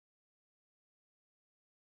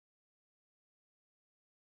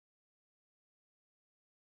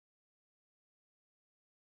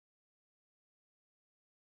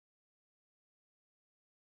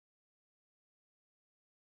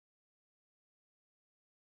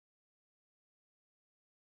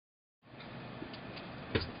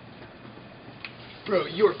Bro,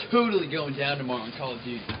 you're totally going down tomorrow on Call of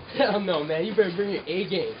Duty. Hell no, man. You better bring your A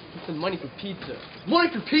game. Get some money for pizza. Money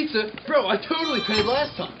for pizza? Bro, I totally paid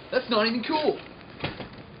last time. That's not even cool.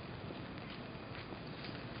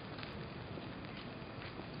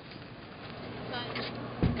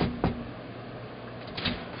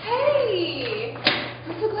 Hey!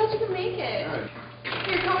 I'm so glad you could make it. All right.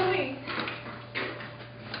 Here, come with me.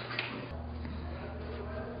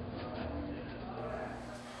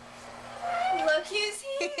 Look who's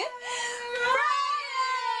here!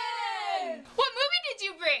 Brian! What movie did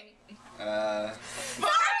you bring?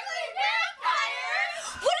 Sparkly Vampire!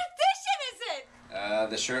 What edition is it?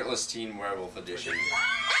 The Shirtless Teen Werewolf Edition.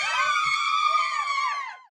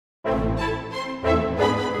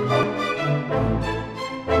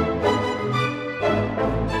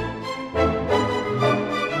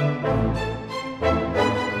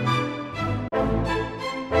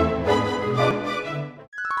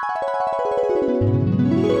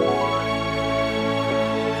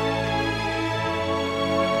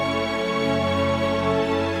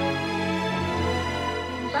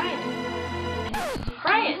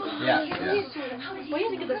 Brian! Yeah. What do you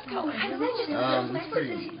think of this color? It's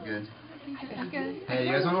pretty good. Hey,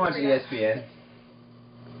 you guys want to watch ESPN?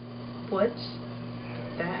 What's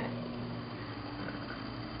that?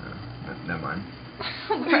 Never mind.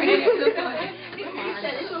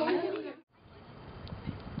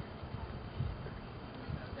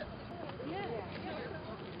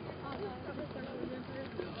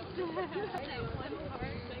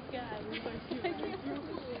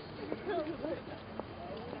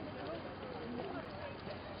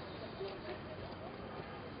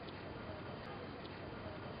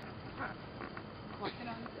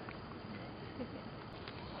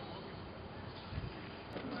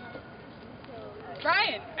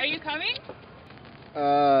 Brian, are you coming?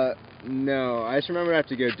 No. I just remember I have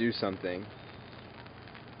to go do something.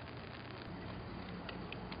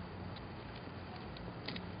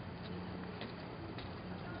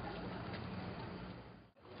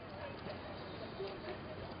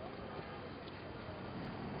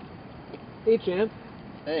 Hey, champ.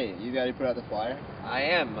 Hey, you got to put out the flyer? I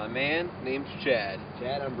am, my man. Name's Chad.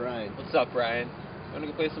 Chad, I'm Brian. What's up, Brian? Wanna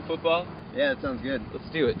go play some football? Yeah, that sounds good. Let's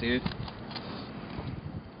do it, dude.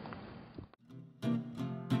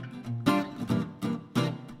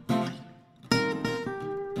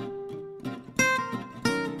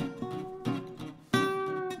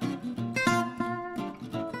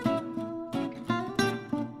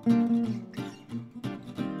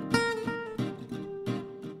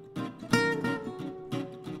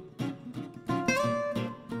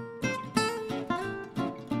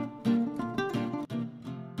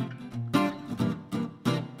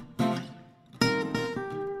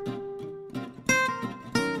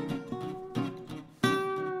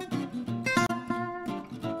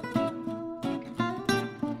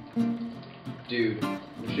 Dude,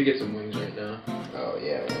 we should get some wings right now. Oh,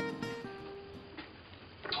 yeah.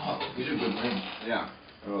 Oh, these are good wings. Yeah,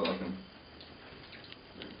 I really like them.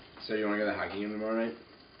 So you want to go to the hockey game tomorrow night?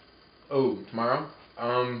 Oh, tomorrow?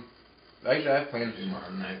 Actually, I have plans tomorrow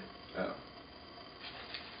night. Oh.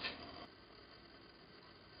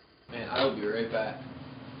 Man, I will be right back.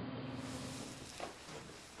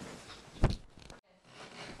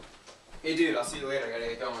 Hey, dude, I'll see you later. I gotta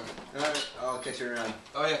get going. Alright, I'll catch you around.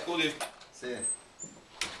 Oh, yeah, cool, dude. See ya.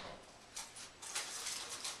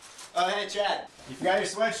 Oh, hey, Chad. You forgot your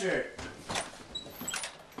sweatshirt.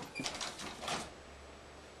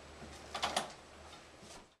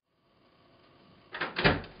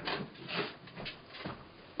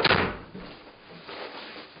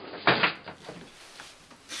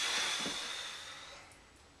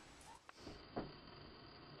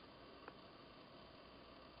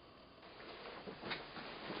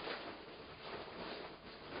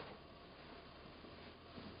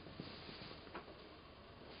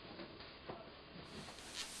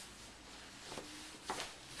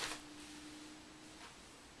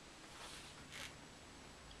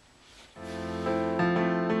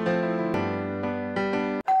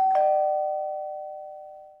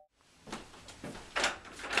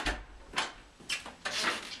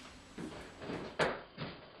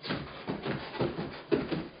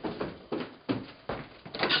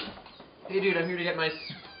 Hey, dude, I'm here to get my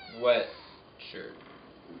sweat shirt.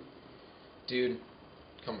 Dude,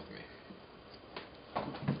 come with me.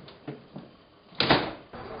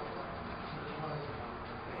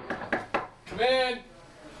 Come in!